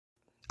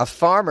A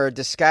farmer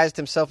disguised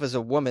himself as a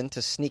woman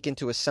to sneak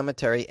into a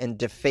cemetery and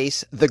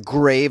deface the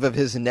grave of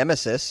his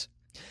nemesis.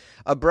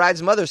 A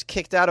bride's mother's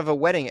kicked out of a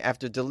wedding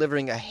after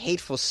delivering a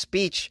hateful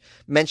speech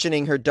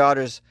mentioning her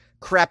daughter's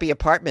crappy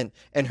apartment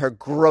and her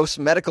gross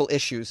medical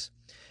issues.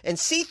 And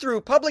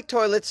see-through public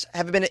toilets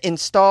have been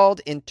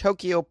installed in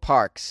Tokyo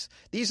parks.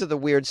 These are the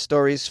weird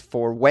stories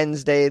for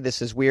Wednesday.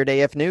 This is Weird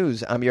AF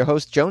News. I'm your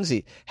host,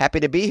 Jonesy. Happy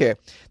to be here.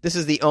 This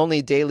is the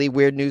only daily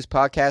weird news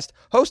podcast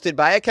hosted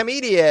by a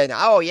comedian.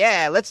 Oh,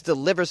 yeah, let's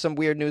deliver some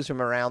weird news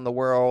from around the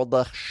world,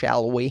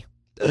 shall we?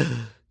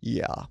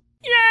 Yeah.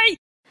 Yay!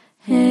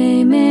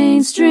 Hey,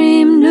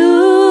 mainstream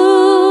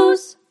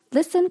news.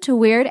 Listen to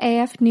Weird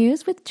AF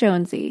News with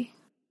Jonesy.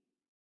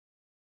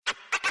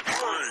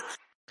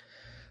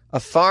 A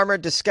farmer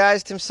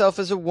disguised himself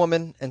as a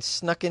woman and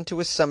snuck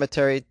into a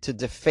cemetery to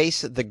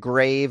deface the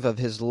grave of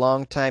his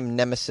longtime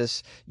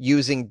nemesis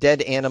using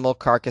dead animal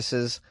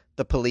carcasses,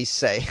 the police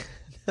say.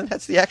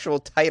 That's the actual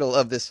title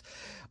of this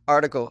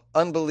article.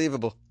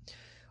 Unbelievable.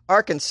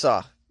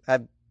 Arkansas. I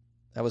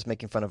was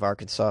making fun of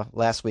Arkansas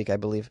last week, I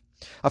believe.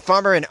 A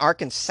farmer in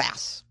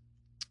Arkansas.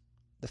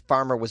 The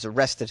farmer was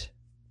arrested.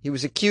 He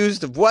was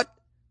accused of what?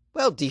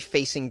 Well,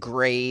 defacing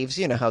graves.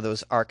 You know how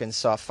those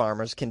Arkansas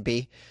farmers can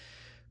be.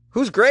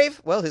 Whose grave?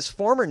 Well, his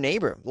former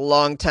neighbor,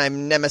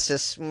 longtime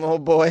nemesis. Oh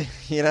boy,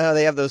 you know how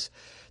they have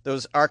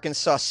those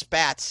Arkansas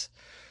spats.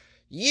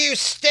 You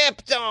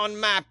stepped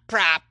on my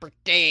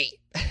property.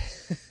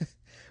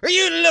 Are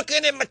you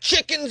looking at my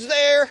chickens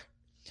there?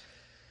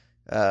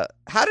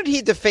 How did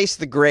he deface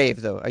the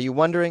grave, though? Are you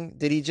wondering?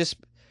 Did he just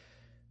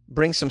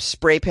bring some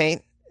spray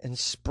paint and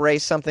spray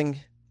something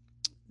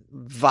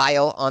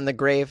vile on the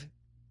grave?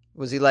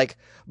 Was he like,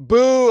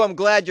 boo, I'm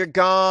glad you're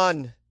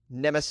gone,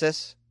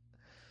 nemesis?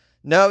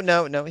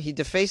 No. He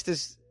defaced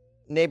his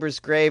neighbor's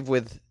grave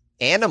with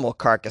animal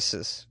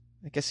carcasses.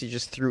 I guess he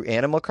just threw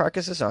animal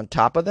carcasses on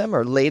top of them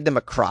or laid them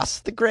across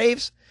the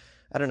graves.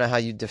 I don't know how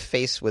you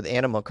deface with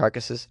animal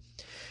carcasses.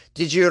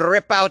 Did you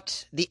rip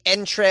out the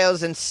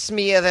entrails and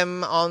smear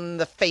them on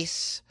the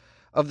face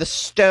of the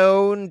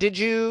stone, did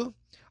you?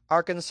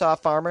 Arkansas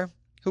farmer.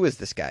 Who is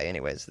this guy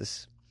anyways,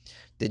 this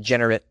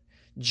degenerate?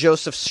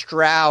 Joseph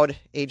Stroud,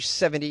 age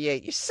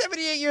 78. You're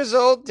 78 years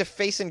old,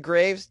 defacing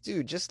graves?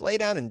 Dude, just lay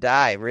down and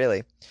die,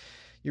 really.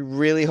 You're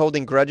really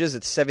holding grudges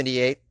at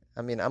 78?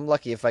 I mean, I'm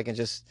lucky if I can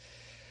just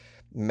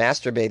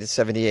masturbate at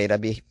 78.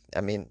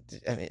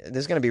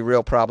 There's going to be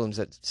real problems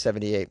at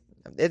 78.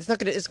 It's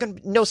going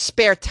to be no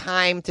spare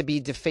time to be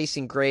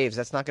defacing graves.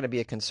 That's not going to be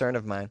a concern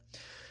of mine.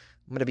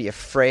 I'm going to be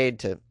afraid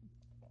to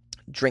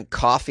drink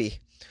coffee.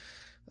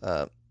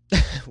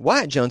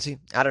 Why, Jonesy?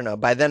 I don't know.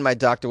 By then, my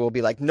doctor will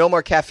be like, no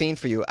more caffeine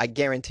for you. I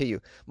guarantee you.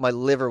 My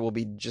liver will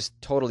be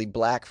just totally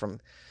black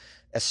from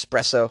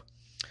espresso.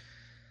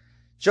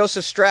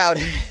 Joseph Stroud,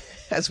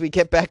 as we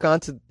get back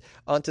onto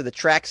the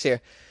tracks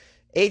here,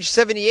 age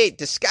 78,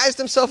 disguised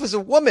himself as a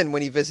woman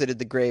when he visited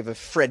the grave of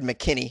Fred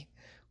McKinney.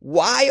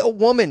 Why a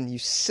woman, you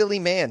silly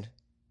man?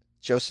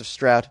 Joseph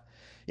Stroud.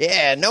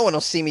 Yeah, no one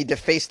will see me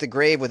deface the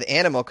grave with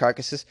animal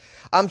carcasses.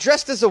 I'm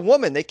dressed as a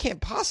woman. They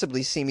can't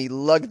possibly see me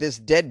lug this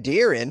dead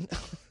deer in.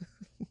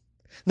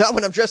 Not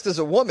when I'm dressed as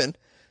a woman.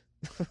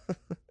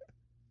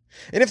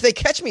 And if they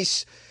catch me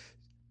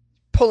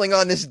pulling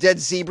on this dead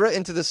zebra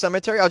into the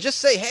cemetery, I'll just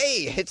say,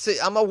 hey,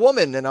 I'm a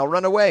woman, and I'll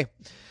run away.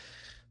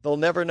 They'll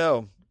never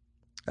know.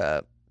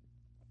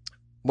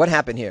 What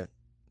happened here?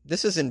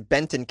 This is in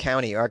Benton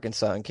County,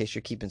 Arkansas, in case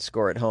you're keeping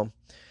score at home.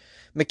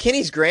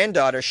 McKinney's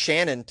granddaughter,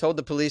 Shannon, told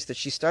the police that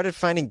she started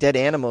finding dead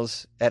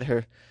animals at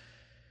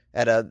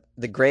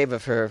the grave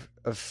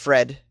of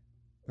Fred,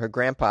 her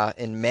grandpa,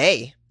 in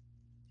May.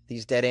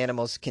 These dead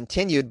animals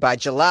continued. By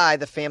July,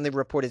 the family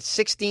reported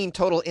 16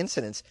 total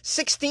incidents.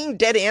 16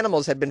 dead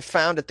animals had been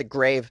found at the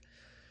grave.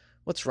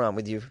 What's wrong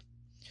with you?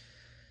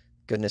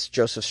 Goodness,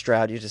 Joseph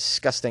Stroud, you're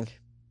disgusting.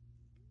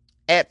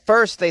 At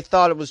first, they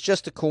thought it was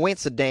just a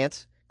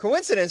coincidence.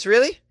 Coincidence,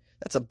 really?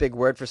 That's a big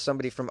word for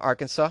somebody from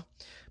Arkansas.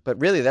 But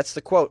really, that's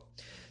the quote.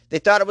 They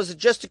thought it was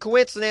just a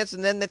coincidence,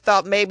 and then they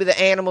thought maybe the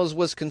animals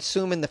was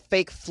consuming the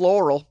fake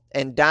floral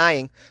and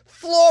dying.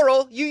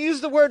 Floral? You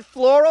use the word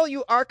floral,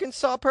 you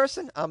Arkansas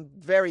person? I'm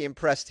very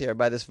impressed here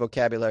by this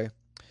vocabulary.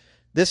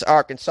 This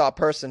Arkansas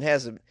person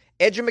has an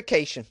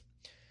education.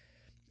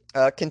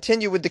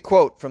 Continue with the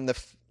quote from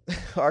the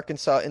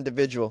Arkansas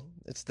individual.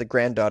 It's the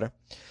granddaughter.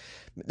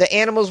 The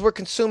animals were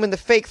consuming the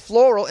fake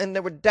floral and they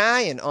were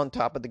dying on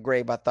top of the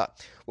grave, I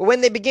thought. Well, when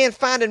they began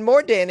finding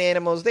more dead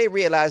animals, they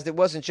realized it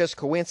wasn't just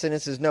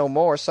coincidences no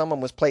more.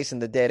 Someone was placing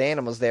the dead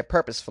animals there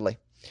purposefully.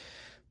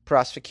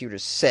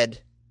 Prosecutors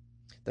said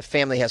the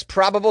family has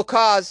probable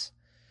cause.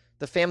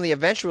 The family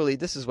eventually,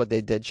 this is what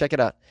they did. Check it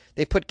out.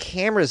 They put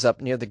cameras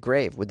up near the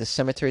grave with the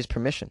cemetery's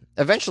permission.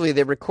 Eventually,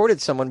 they recorded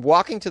someone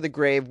walking to the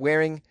grave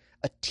wearing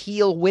a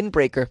teal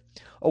windbreaker,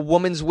 a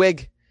woman's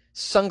wig,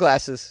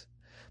 sunglasses.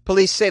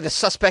 Police say the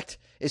suspect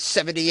is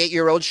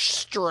 78-year-old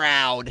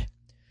Stroud.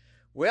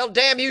 Well,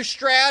 damn you,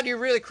 Stroud. You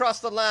really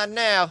crossed the line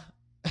now.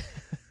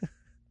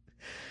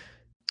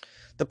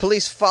 The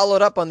police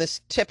followed up on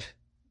this tip,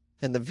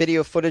 and the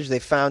video footage they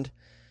found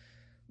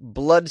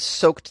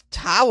blood-soaked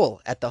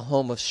towel at the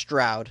home of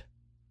Stroud.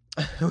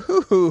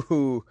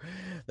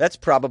 That's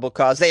probable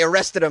cause. They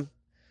arrested him.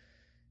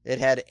 It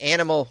had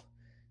animal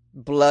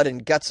blood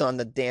and guts on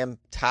the damn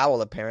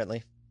towel,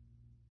 apparently.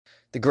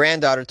 The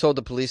granddaughter told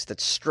the police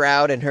that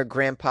Stroud and her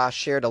grandpa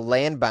shared a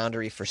land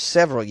boundary for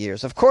several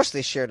years. Of course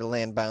they shared a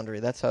land boundary.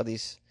 That's how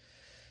these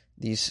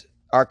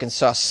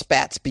Arkansas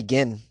spats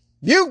begin.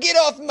 You get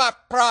off my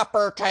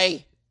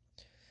property!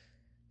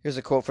 Here's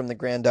a quote from the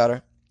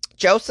granddaughter.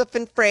 Joseph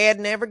and Fred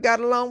never got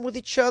along with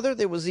each other.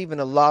 There was even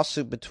a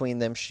lawsuit between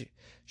them.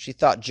 She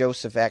thought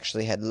Joseph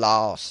actually had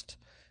lost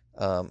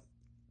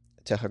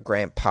to her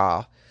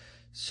grandpa.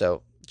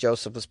 So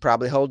Joseph was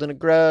probably holding a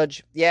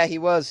grudge. Yeah, he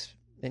was.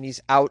 And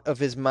he's out of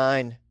his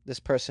mind. This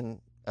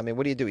person, I mean,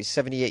 what do you do? He's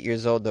 78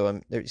 years old,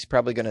 though. He's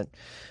probably going to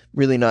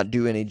really not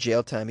do any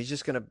jail time. He's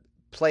just going to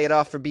play it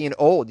off for being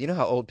old. You know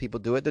how old people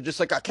do it? They're just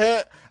like,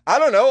 I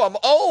don't know. I'm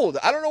old.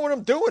 I don't know what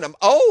I'm doing. I'm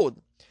old.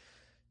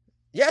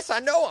 Yes, I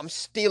know I'm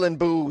stealing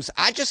booze.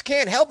 I just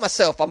can't help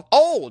myself. I'm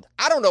old.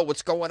 I don't know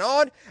what's going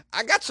on.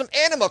 I got some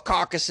animal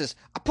carcasses.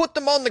 I put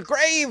them on the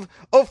grave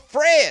of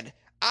Fred.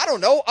 I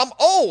don't know. I'm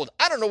old.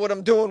 I don't know what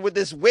I'm doing with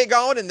this wig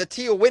on and the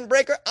teal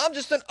windbreaker. I'm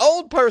just an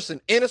old person.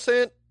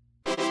 Innocent.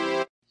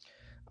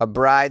 A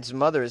bride's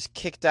mother is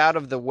kicked out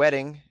of the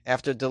wedding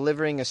after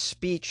delivering a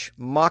speech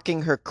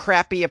mocking her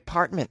crappy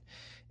apartment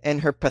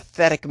and her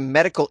pathetic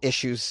medical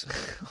issues.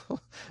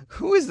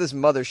 Who is this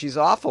mother? She's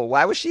awful.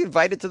 Why was she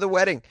invited to the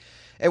wedding?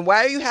 And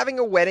why are you having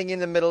a wedding in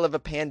the middle of a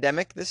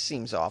pandemic? This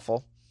seems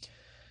awful.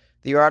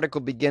 The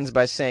article begins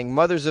by saying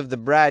mothers of the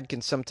bride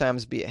can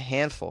sometimes be a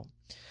handful.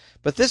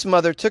 But this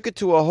mother took it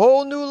to a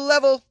whole new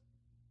level.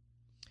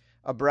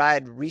 A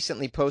bride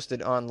recently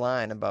posted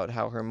online about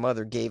how her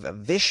mother gave a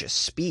vicious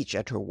speech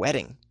at her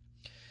wedding.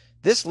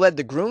 This led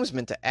the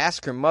groomsmen to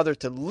ask her mother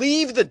to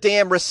leave the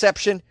damn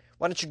reception.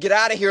 Why don't you get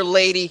out of here,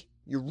 lady?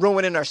 You're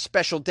ruining our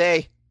special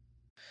day.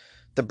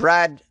 The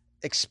bride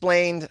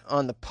explained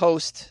on the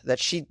post that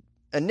she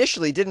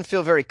initially didn't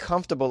feel very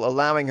comfortable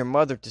allowing her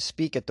mother to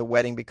speak at the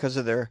wedding because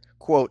of their,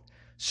 quote,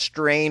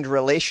 strained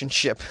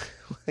relationship.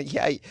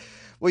 Yeah,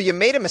 well, you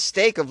made a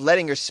mistake of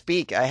letting her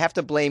speak. I have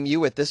to blame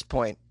you at this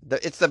point.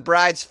 It's the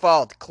bride's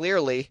fault,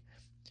 clearly.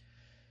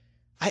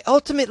 I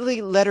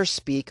ultimately let her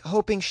speak,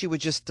 hoping she would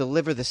just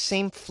deliver the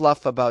same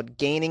fluff about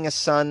gaining a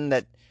son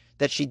that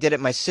she did at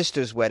my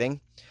sister's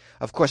wedding.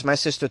 Of course, my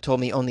sister told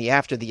me only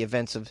after the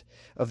events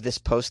of this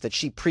post that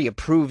she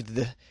pre-approved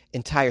the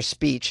entire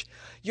speech.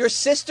 Your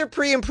sister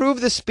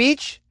pre-approved the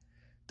speech?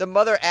 The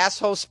mother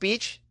asshole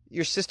speech?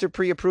 Your sister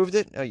pre-approved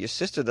it? Oh, your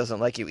sister doesn't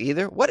like you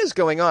either? What is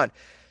going on?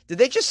 Did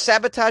they just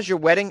sabotage your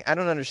wedding? I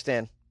don't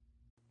understand.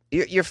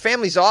 Your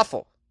family's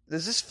awful.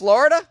 Is this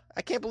Florida?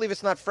 I can't believe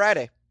it's not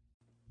Friday.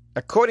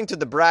 According to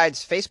the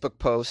bride's Facebook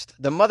post,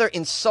 the mother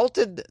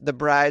insulted the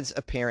bride's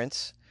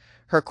appearance,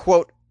 her,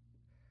 quote,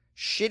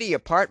 shitty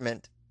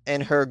apartment,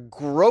 and her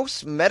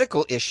gross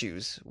medical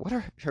issues. What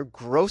are her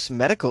gross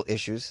medical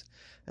issues?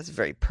 That's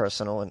very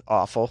personal and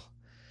awful.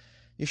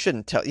 You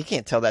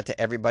can't tell that to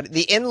everybody.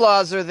 The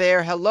in-laws are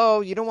there. Hello.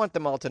 You don't want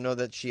them all to know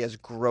that she has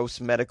gross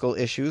medical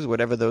issues,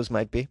 whatever those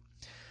might be.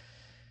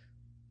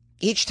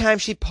 Each time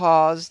she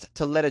paused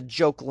to let a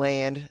joke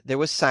land, there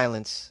was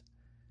silence.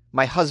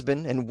 My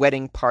husband and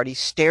wedding party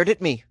stared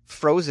at me,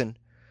 frozen,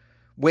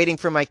 waiting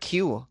for my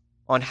cue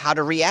on how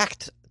to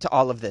react to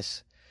all of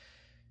this.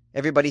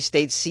 Everybody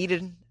stayed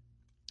seated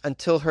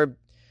until her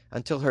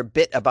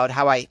bit about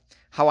how I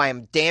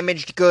am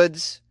damaged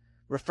goods,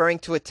 referring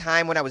to a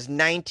time when I was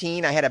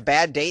 19, I had a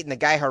bad date and the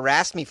guy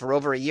harassed me for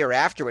over a year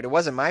afterward. It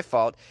wasn't my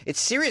fault. It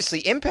seriously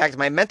impacted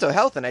my mental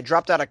health and I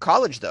dropped out of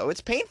college, though. It's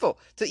painful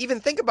to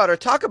even think about or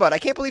talk about. I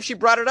can't believe she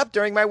brought it up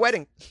during my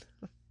wedding.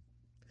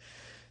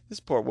 This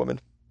poor woman.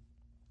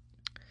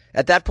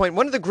 At that point,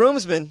 one of the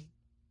groomsmen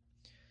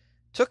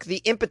took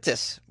the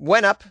impetus,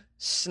 went up,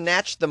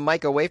 snatched the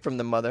mic away from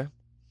the mother,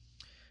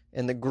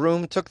 and the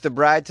groom took the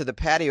bride to the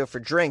patio for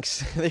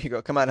drinks. There you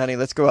go. Come on, honey.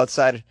 Let's go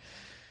outside.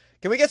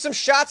 Can we get some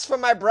shots from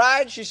my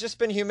bride? She's just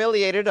been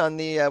humiliated on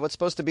the what's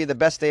supposed to be the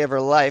best day of her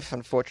life,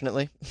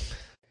 unfortunately.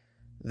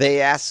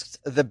 They asked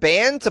the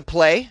band to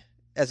play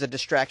as a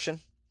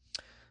distraction.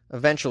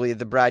 Eventually,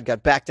 the bride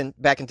got back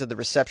into the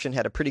reception,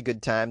 had a pretty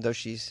good time, though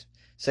she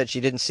said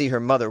she didn't see her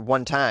mother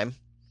one time.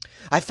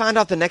 I found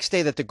out the next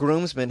day that the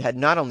groomsmen had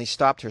not only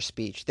stopped her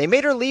speech, they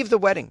made her leave the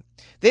wedding.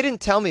 They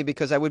didn't tell me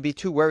because I would be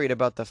too worried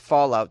about the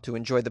fallout to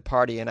enjoy the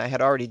party, and I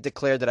had already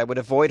declared that I would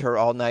avoid her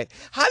all night.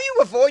 How do you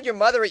avoid your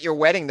mother at your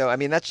wedding, though? I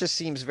mean, that just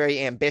seems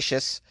very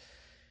ambitious.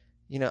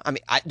 You know, I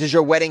mean, does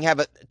your wedding have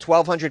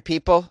 1,200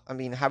 people? I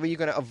mean, how are you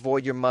going to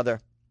avoid your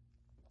mother?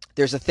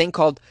 There's a thing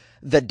called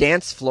the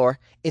dance floor.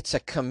 It's a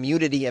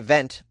community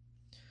event.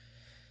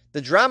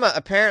 The drama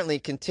apparently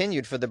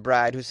continued for the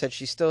bride, who said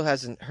she still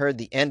hasn't heard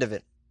the end of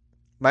it.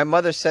 My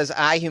mother says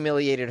I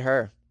humiliated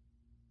her.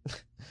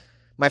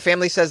 My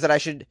family says that I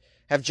should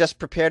have just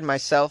prepared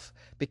myself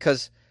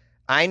because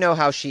I know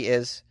how she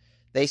is.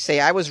 They say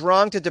I was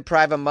wrong to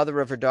deprive a mother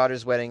of her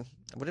daughter's wedding.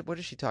 What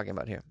is she talking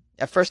about here?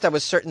 At first I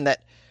was certain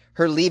that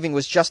her leaving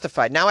was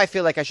justified. Now I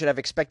feel like I should have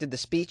expected the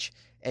speech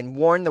and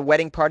warned the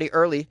wedding party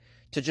early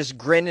to just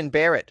grin and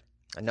bear it.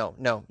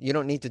 No, you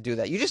don't need to do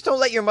that. You just don't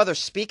let your mother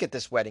speak at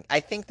this wedding. I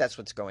think that's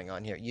what's going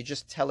on here. You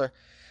just tell her,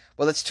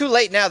 well, it's too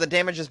late now. The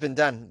damage has been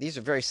done. These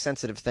are very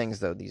sensitive things,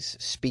 though, these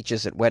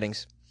speeches at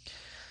weddings.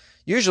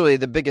 Usually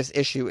the biggest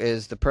issue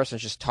is the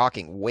person's just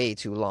talking way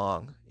too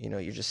long.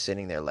 You're just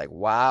sitting there like,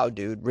 wow,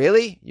 dude,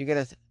 really?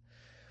 Really?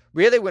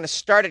 We're going to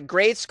start at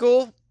grade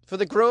school for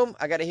the groom?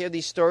 I got to hear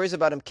these stories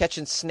about him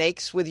catching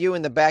snakes with you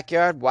in the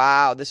backyard?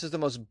 Wow, this is the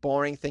most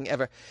boring thing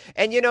ever.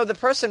 And the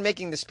person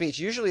making the speech,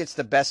 usually it's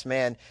the best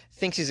man,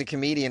 thinks he's a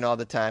comedian all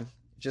the time.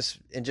 Just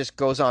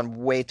goes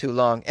on way too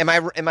long. Am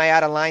I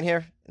out of line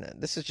here? No,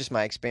 this is just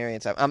my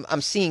experience.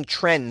 I'm seeing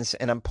trends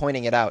and I'm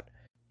pointing it out.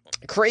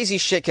 Crazy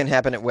shit can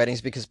happen at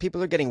weddings because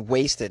people are getting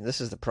wasted.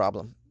 This is the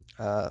problem.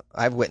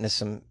 I've witnessed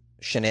some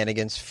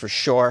shenanigans for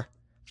sure.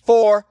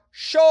 For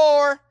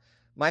sure.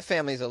 My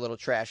family's a little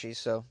trashy,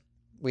 so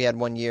we had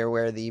one year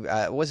where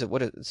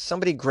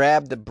somebody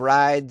grabbed the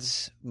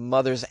bride's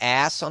mother's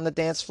ass on the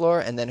dance floor,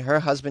 and then her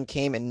husband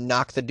came and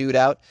knocked the dude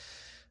out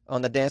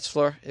on the dance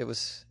floor. It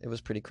was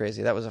pretty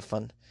crazy. That was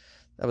fun.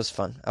 I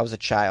was a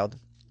child.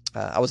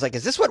 I was like,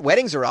 is this what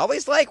weddings are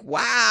always like?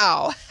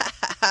 Wow.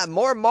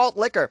 More malt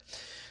liquor.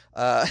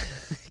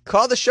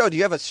 Call the show. Do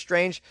you have a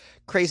strange,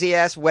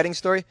 crazy-ass wedding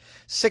story?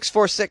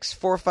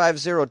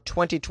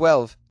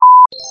 646-450-2012.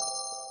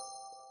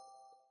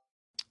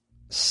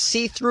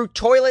 See-through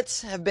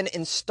toilets have been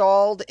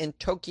installed in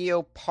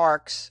Tokyo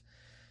parks,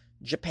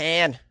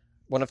 Japan.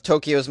 One of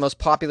Tokyo's most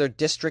popular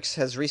districts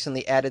has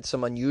recently added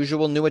some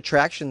unusual new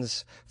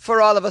attractions for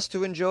all of us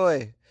to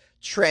enjoy.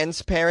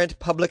 Transparent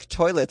public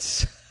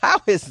toilets. How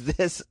is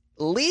this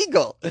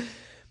legal?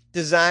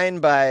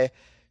 Designed by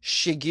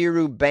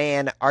Shigeru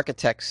Ban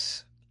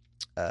Architects.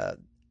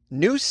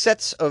 New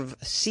sets of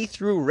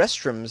see-through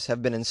restrooms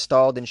have been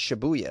installed in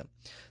Shibuya,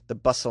 the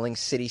bustling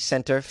city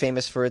center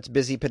famous for its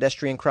busy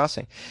pedestrian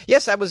crossing.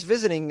 Yes, I was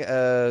visiting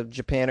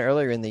Japan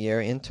earlier in the year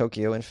in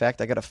Tokyo. In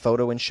fact, I got a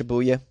photo in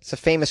Shibuya. It's a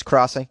famous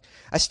crossing.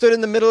 I stood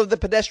in the middle of the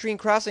pedestrian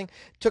crossing,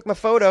 took my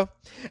photo,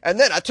 and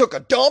then I took a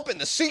dump in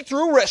the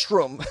see-through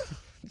restroom.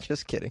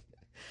 Just kidding.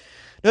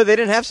 No, they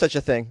didn't have such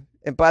a thing.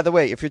 And by the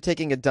way, if you're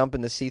taking a dump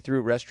in the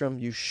see-through restroom,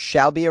 you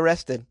shall be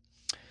arrested.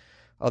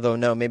 Although,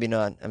 no, maybe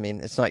not. I mean,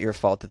 it's not your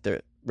fault that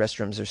the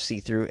restrooms are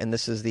see-through, and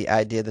this is the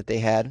idea that they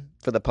had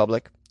for the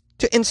public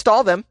to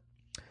install them.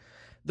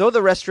 Though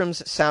the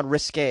restrooms sound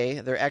risque,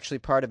 they're actually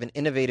part of an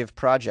innovative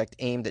project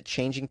aimed at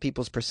changing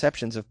people's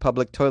perceptions of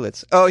public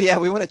toilets. Oh, yeah,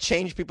 we want to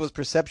change people's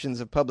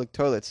perceptions of public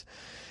toilets.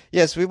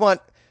 Yes, we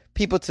want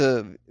people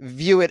to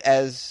view it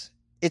as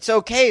it's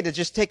okay to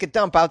just take a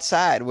dump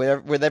outside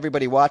with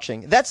everybody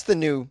watching. That's the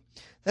new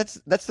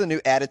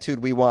attitude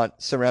we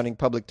want surrounding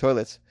public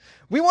toilets.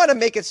 We want to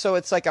make it so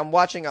it's like I'm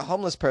watching a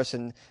homeless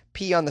person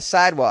pee on the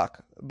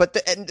sidewalk, but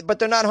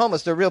they're not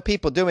homeless. They're real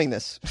people doing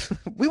this.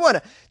 We want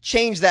to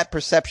change that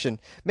perception.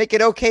 Make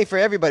it okay for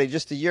everybody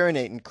just to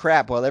urinate and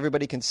crap while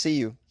everybody can see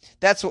you.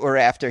 That's what we're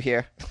after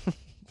here.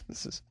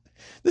 This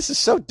is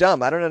so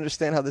dumb. I don't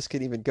understand how this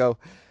could even go.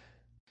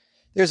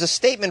 There's a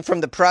statement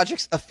from the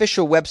project's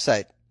official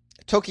website,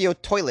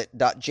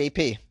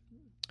 tokyotoilet.jp.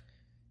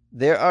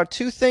 There are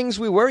two things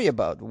we worry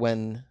about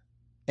when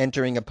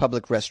entering a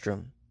public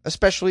restroom,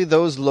 especially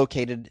those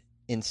located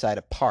inside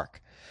a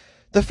park.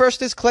 The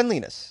first is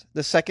cleanliness.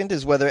 The second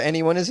is whether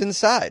anyone is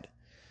inside.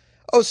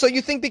 Oh, so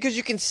you think because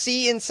you can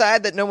see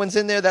inside that no one's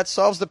in there, that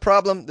solves the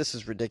problem? This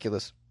is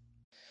ridiculous.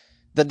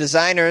 The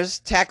designers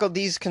tackled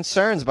these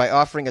concerns by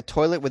offering a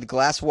toilet with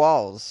glass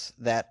walls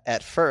that,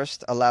 at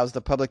first, allows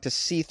the public to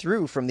see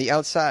through from the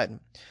outside.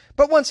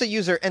 But once a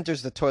user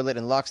enters the toilet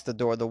and locks the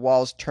door, the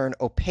walls turn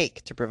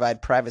opaque to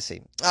provide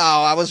privacy.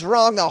 Oh, I was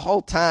wrong the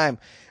whole time.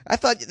 I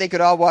thought they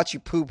could all watch you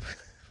poop.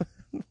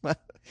 I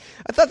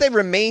thought they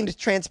remained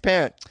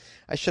transparent.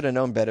 I should have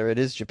known better. It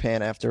is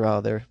Japan after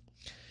all.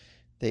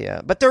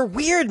 But they're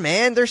weird,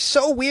 man. They're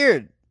so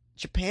weird.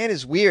 Japan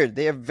is weird.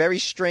 They have very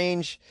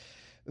strange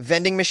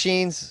vending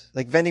machines,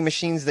 like vending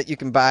machines that you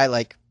can buy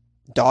like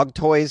dog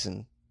toys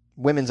and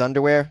women's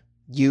underwear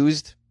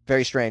used.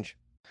 Very strange.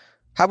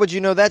 How would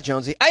you know that,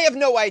 Jonesy? I have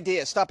no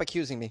idea. Stop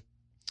accusing me.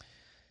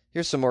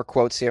 Here's some more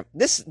quotes here.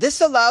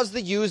 This allows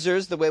the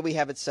users, the way we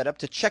have it set up,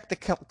 to check the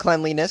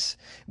cleanliness,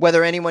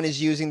 whether anyone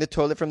is using the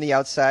toilet from the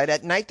outside.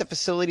 At night, the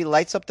facility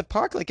lights up the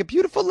park like a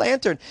beautiful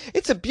lantern.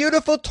 It's a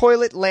beautiful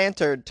toilet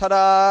lantern.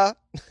 Ta-da!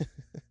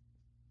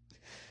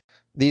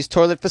 These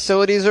toilet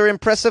facilities are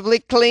impressively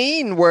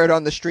clean, word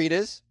on the street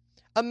is.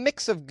 A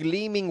mix of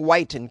gleaming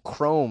white and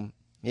chrome.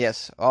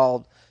 Yes,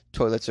 all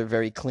toilets are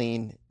very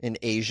clean in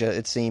Asia,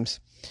 it seems.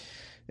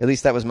 At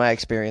least that was my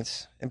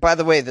experience. And by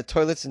the way, the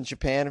toilets in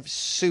Japan are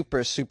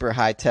super, super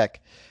high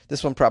tech.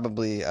 This one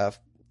probably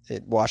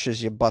it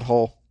washes your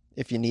butthole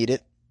if you need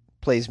it.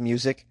 Plays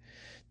music.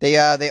 They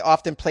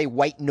often play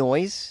white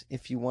noise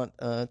if you want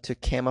to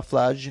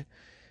camouflage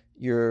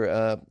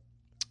your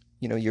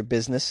your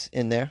business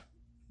in there.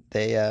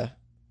 The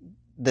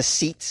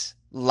seats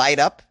light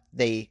up.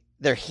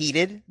 They're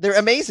heated. They're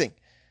amazing.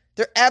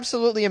 They're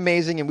absolutely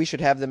amazing, and we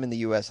should have them in the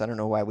U.S. I don't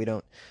know why we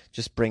don't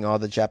just bring all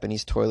the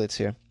Japanese toilets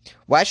here.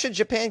 Why should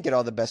Japan get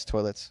all the best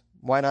toilets?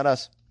 Why not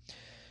us?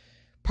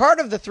 Part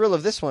of the thrill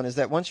of this one is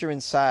that once you're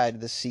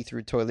inside the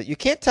see-through toilet, you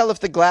can't tell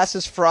if the glass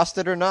is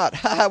frosted or not.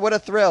 Ha! What a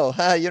thrill.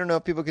 You don't know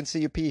if people can see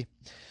you pee.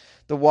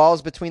 The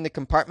walls between the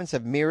compartments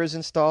have mirrors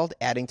installed,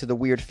 adding to the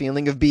weird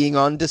feeling of being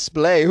on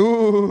display.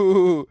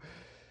 Ooh.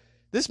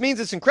 This means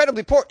it's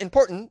incredibly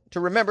important to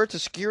remember to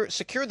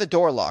secure the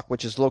door lock,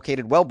 which is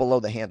located well below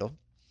the handle.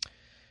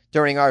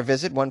 During our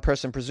visit, one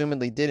person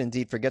presumably did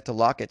indeed forget to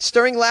lock it,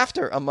 stirring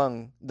laughter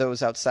among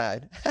those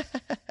outside.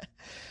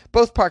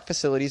 Both park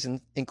facilities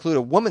include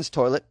a woman's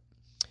toilet,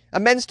 a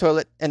men's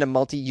toilet, and a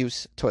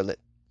multi-use toilet.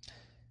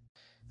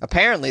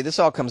 Apparently, this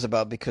all comes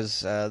about because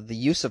the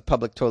use of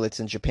public toilets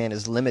in Japan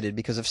is limited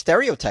because of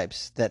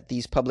stereotypes that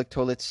these public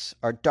toilets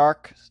are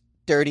dark,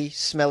 dirty,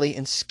 smelly,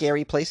 and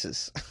scary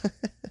places.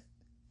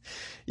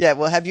 Yeah,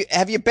 well,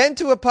 have you been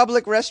to a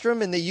public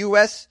restroom in the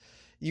U.S.?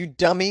 You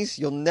dummies,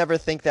 you'll never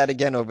think that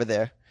again over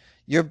there.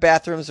 Your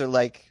bathrooms are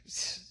like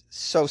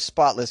so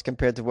spotless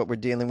compared to what we're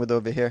dealing with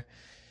over here.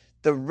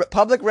 The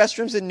public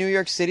restrooms in New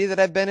York City that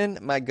I've been in,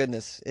 my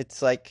goodness,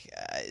 it's like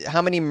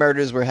how many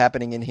murders were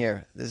happening in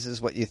here? This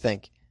is what you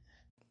think.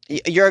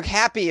 You're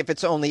happy if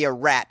it's only a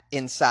rat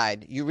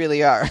inside. You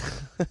really are.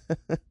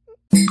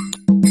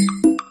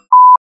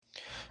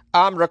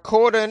 I'm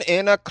recording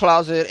in a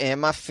closet and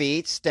my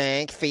feet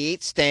stink,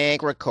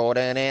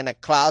 recording in a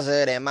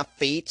closet and my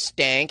feet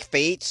stink.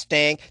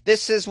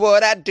 This is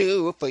what I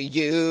do for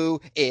you.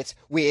 It's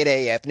Weird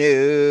AF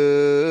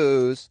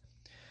News.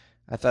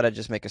 I thought I'd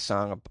just make a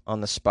song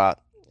on the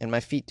spot, and my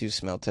feet do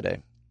smell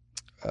today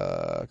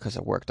because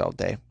I worked all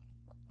day.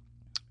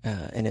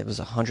 And it was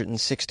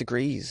 106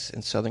 degrees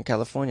in Southern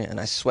California, and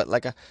I sweat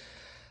like a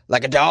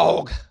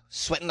dog.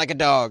 Sweating like a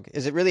dog.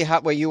 Is it really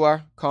hot where you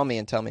are? Call me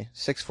and tell me.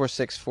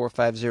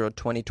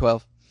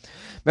 646-450-2012.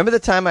 Remember the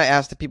time I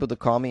asked the people to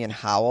call me and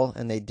howl,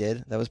 and they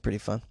did? That was pretty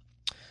fun.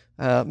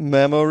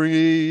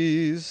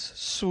 Memories.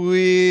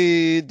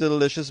 Sweet,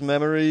 delicious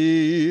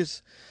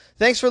memories.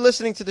 Thanks for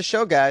listening to the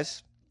show,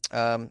 guys.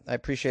 I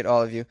appreciate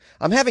all of you.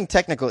 I'm having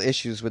technical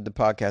issues with the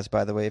podcast,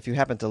 by the way. If you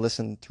happen to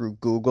listen through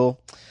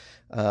Google,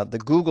 the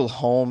Google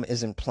Home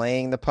isn't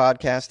playing the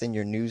podcast in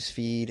your news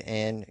feed,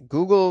 and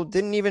Google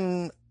didn't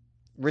even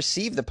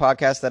receive the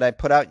podcast that I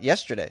put out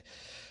yesterday.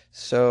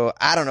 So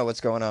I don't know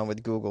what's going on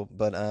with Google,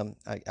 but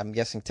I'm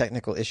guessing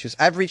technical issues.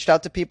 I've reached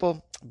out to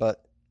people,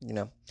 but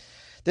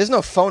there's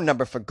no phone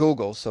number for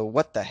Google, so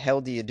what the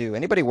hell do you do?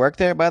 Anybody work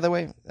there, by the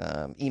way?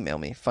 Email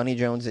me,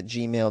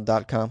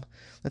 funnyjones@gmail.com.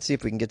 Let's see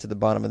if we can get to the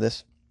bottom of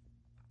this,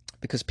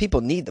 because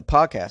people need the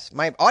podcast.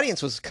 My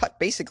audience was cut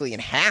basically in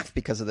half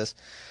because of this,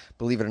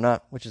 believe it or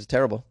not, which is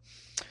terrible.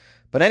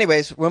 But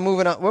anyways, we're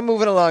moving on. We're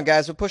moving along,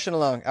 guys. We're pushing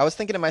along. I was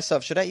thinking to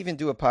myself, should I even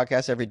do a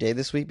podcast every day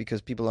this week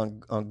because people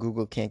on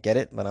Google can't get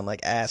it? But I'm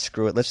like,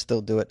 screw it. Let's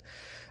still do it.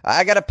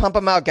 I got to pump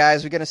them out,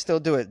 guys. We're going to still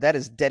do it. That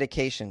is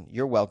dedication.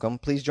 You're welcome.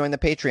 Please join the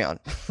Patreon.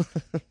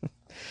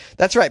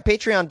 That's right.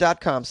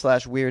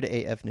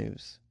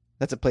 Patreon.com/WeirdAFNews.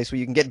 That's a place where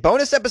you can get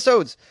bonus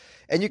episodes.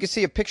 And you can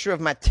see a picture of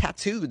my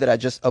tattoo that I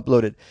just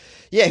uploaded.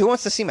 Yeah, who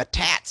wants to see my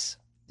tats?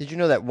 Did you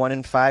know that 1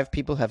 in 5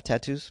 people have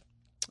tattoos?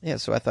 Yeah,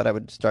 so I thought I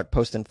would start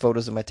posting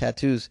photos of my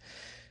tattoos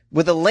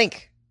with a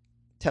link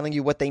telling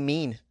you what they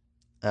mean.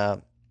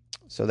 So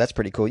that's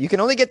pretty cool. You can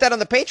only get that on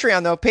the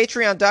Patreon, though.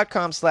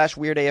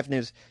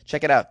 Patreon.com/WeirdAFNews.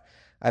 Check it out.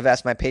 I've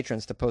asked my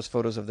patrons to post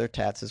photos of their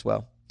tats as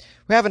well.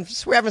 We're having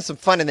some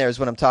fun in there is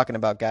what I'm talking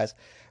about, guys.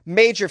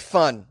 Major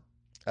fun.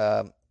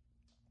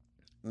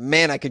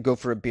 Man, I could go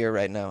for a beer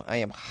right now. I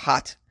am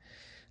hot.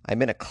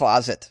 I'm in a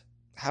closet.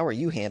 How are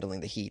you handling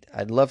the heat?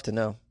 I'd love to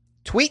know.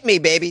 Tweet me,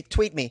 baby.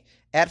 Tweet me.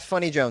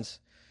 @FunnyJones.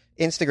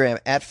 Instagram,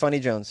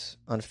 @FunnyJones.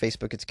 On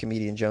Facebook, it's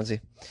Comedian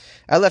Jonesy.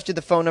 I left you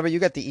the phone number. You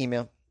got the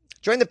email.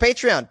 Join the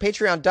Patreon.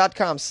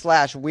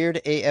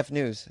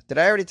 Patreon.com/WeirdAFNews. Did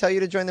I already tell you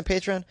to join the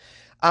Patreon?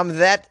 I'm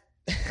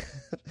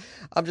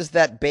just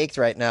that baked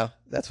right now.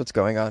 That's what's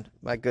going on.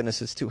 My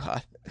goodness, it's too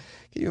hot.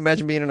 Can you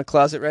imagine being in a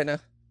closet right now?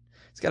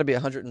 It's got to be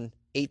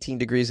 118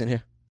 degrees in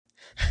here.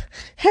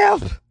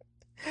 Help!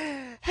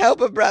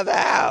 Help a brother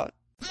out!